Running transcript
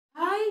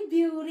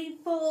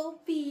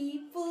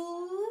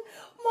people,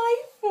 my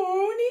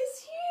phone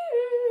is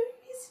here.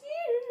 It's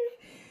here.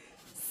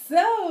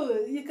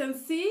 So you can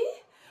see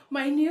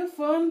my new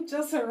phone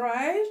just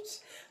arrived.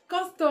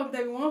 Custom,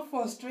 they want to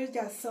frustrate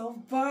yourself,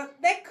 but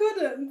they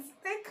couldn't.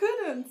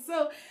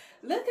 So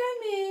look at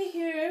me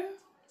here,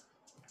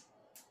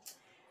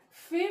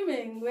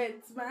 filming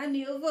with my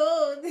new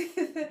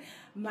phone.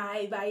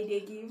 My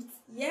birthday gift.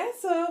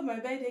 Yes, so my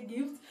birthday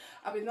gift.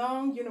 I've been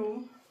on,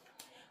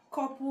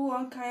 couple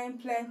one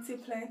kind plenty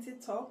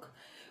talk.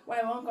 Why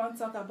I won't gonna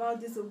talk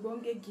about this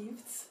Obonge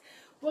gifts.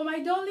 But my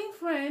darling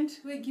friend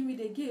will give me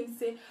the gift,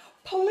 say,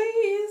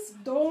 please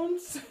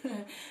don't,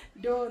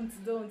 don't.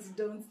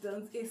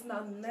 It's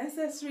not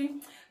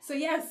necessary. So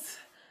yes,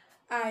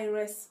 I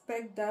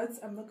respect that.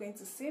 I'm not going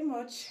to say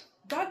much,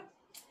 but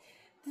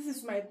this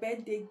is my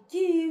birthday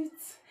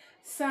gift.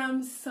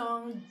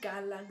 Samsung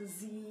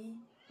Galaxy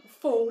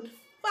Fold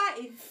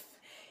 5.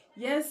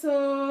 Yes,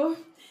 so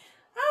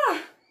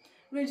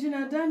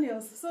Regina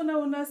Daniels. So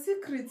now una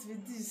secret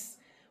with this.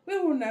 When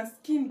una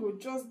skin go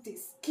just the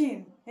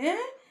skin.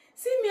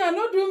 See me, I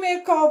not do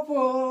makeup.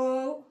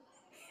 Oh.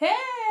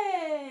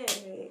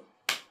 Hey!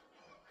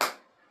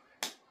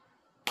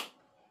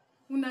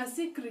 Una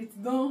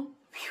secret don.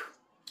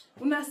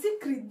 Una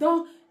secret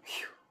don.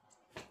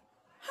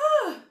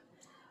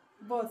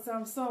 But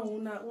Samsung,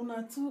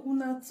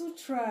 una too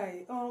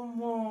try.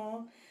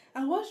 More.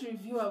 I watch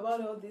review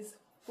about all these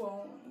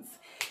phones.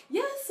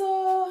 Yeah,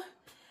 so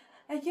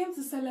I came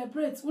to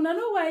celebrate. Una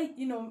know why,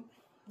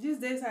 these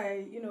days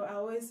I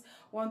always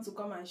want to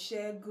come and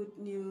share good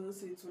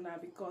news with una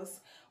because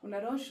una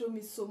don't show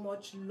me so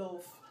much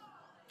love.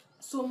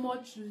 So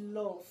much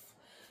love.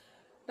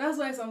 That's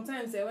why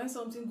sometimes when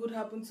something good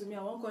happens to me,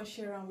 I won't come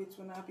share am with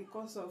una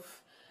because of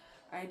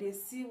they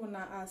see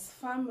una as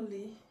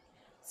family.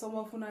 Some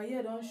of una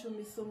here don't show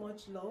me so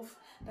much love.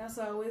 That's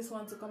why I always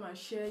want to come and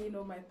share,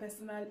 my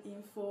personal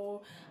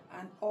info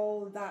and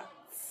all that.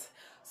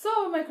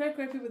 So my great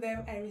people,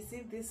 then I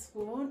received this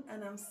phone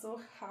and I'm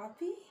so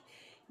happy.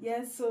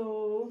 Yeah,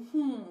 so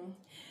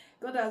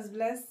God has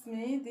blessed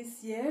me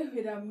this year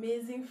with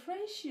amazing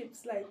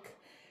friendships. Like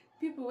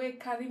people will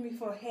carry me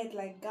for head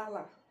like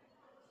gala.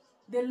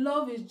 The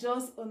love is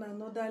just on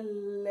another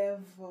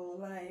level.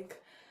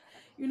 Like,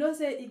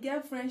 say you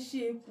get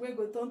friendship where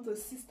go turn to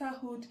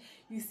sisterhood.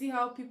 You see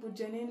how people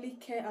genuinely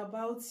care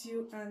about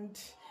you, and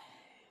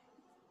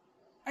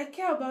I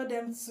care about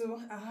them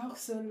too. I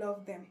also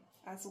love them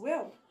as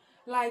well.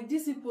 Like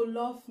these people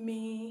love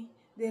me.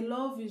 Their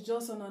love is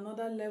just on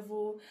another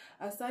level.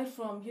 Aside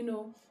from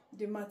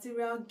the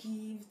material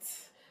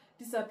gifts,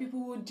 these are people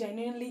who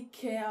genuinely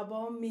care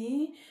about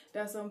me.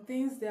 There are some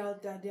things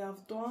that they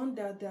have done.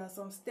 That there are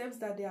some steps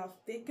that they have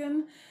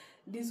taken.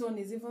 This one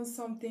is even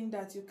something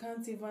that you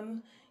can't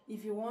even,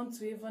 if you want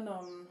to even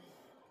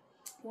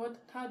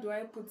how do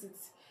I put it?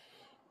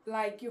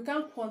 Like you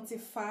can't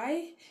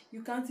quantify,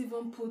 you can't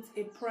even put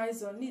a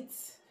price on it.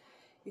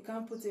 You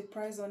can't put a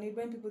price on it.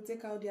 When people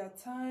take out their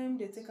time,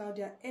 they take out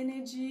their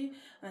energy,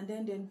 and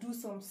then they do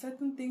some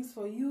certain things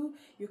for you,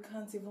 you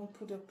can't even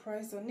put a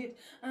price on it.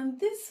 And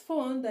this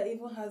phone that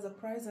even has a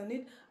price on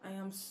it, I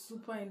am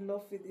super in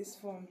love with this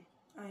phone.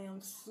 I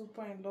am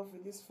super in love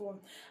with this phone.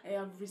 I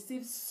have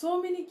received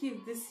so many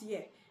gifts this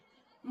year.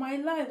 My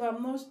life,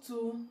 I'm not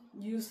too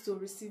used to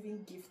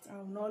receiving gifts. I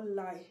will not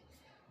lie.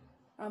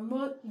 I'm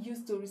not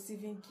used to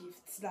receiving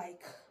gifts.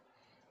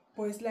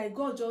 But it's like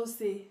God just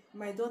say,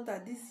 my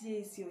daughter, this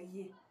year is your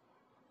year.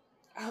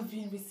 I've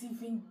been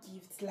receiving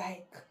gifts,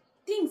 like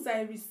things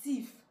I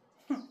receive.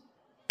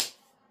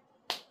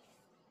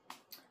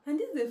 And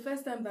this is the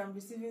first time that I'm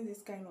receiving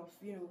this kind of,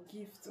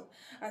 gift. So,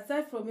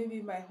 aside from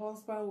maybe my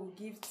husband will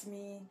gift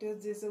me,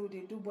 those days when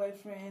they do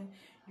boyfriend,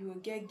 you will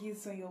get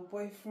gifts on your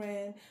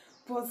boyfriend.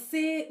 But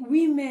say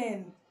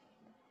women,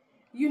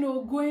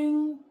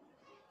 going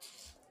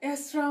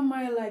extra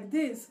mile like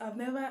this, I've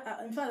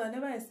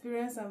never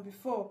experienced them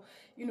before.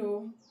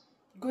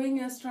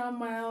 Going extra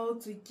mile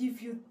to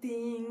give you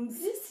things.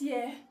 This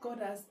year, God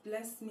has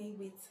blessed me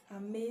with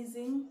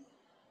amazing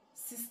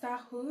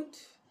sisterhood,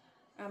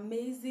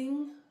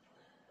 amazing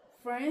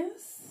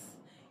friends.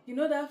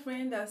 That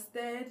friend that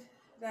said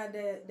that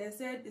they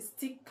said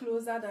stick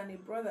closer than a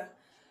brother.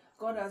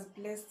 God has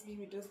blessed me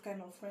with those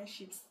kind of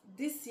friendships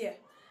this year,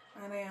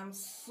 and I am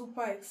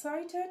super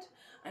excited.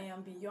 I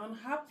am beyond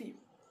happy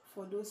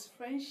for those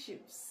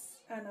friendships,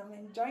 and I'm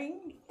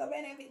enjoying the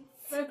benefits.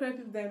 Very great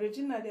people, then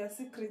Regina, their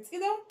secrets. It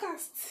don't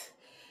cast.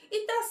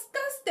 It has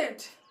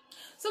casted.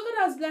 So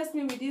God has blessed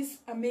me with these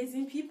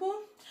amazing people.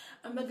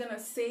 I'm not gonna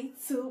say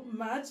too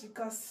much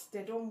because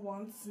they don't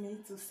want me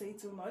to say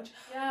too much.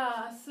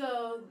 Yeah,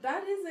 so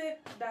that is it.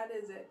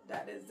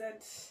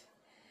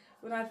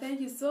 Una,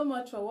 thank you so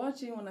much for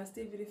watching. Una,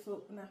 stay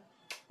beautiful. Una,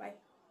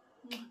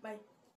 bye.